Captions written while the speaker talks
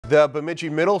The Bemidji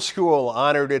Middle School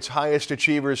honored its highest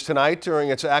achievers tonight during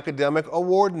its academic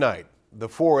award night. The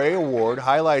 4A award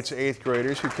highlights 8th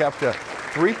graders who kept a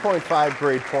 3.5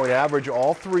 grade point average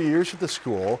all 3 years at the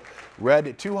school,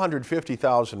 read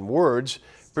 250,000 words,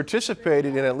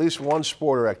 participated in at least one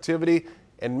sport or activity,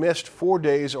 and missed 4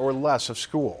 days or less of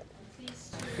school.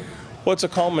 Well, it's a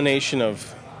culmination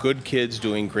of good kids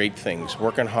doing great things,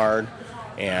 working hard,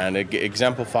 and it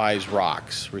exemplifies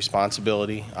ROCK's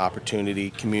responsibility,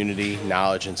 opportunity, community,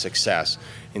 knowledge, and success.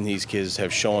 And these kids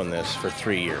have shown this for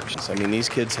 3 years. I mean, these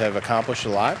kids have accomplished a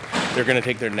lot. They're going to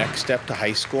take their next step to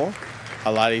high school.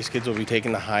 A lot of these kids will be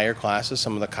taking the higher classes,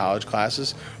 some of the college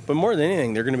classes, but more than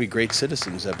anything, they're going to be great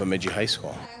citizens at Bemidji High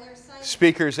School.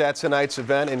 Speakers at tonight's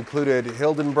event included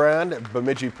Hildenbrand,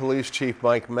 Bemidji Police Chief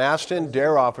Mike Maston,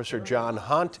 Dare Officer John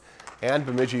Hunt, and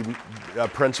Bemidji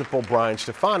Principal Brian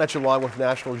Stefanich, along with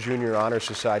National Junior Honor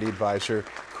Society Advisor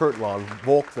Kurt Long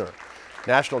Volkner.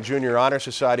 National Junior Honor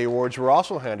Society awards were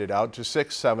also handed out to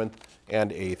 6th, 7th, and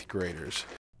 8th graders.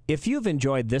 If you've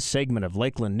enjoyed this segment of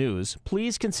Lakeland News,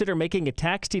 please consider making a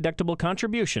tax-deductible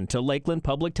contribution to Lakeland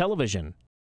Public Television.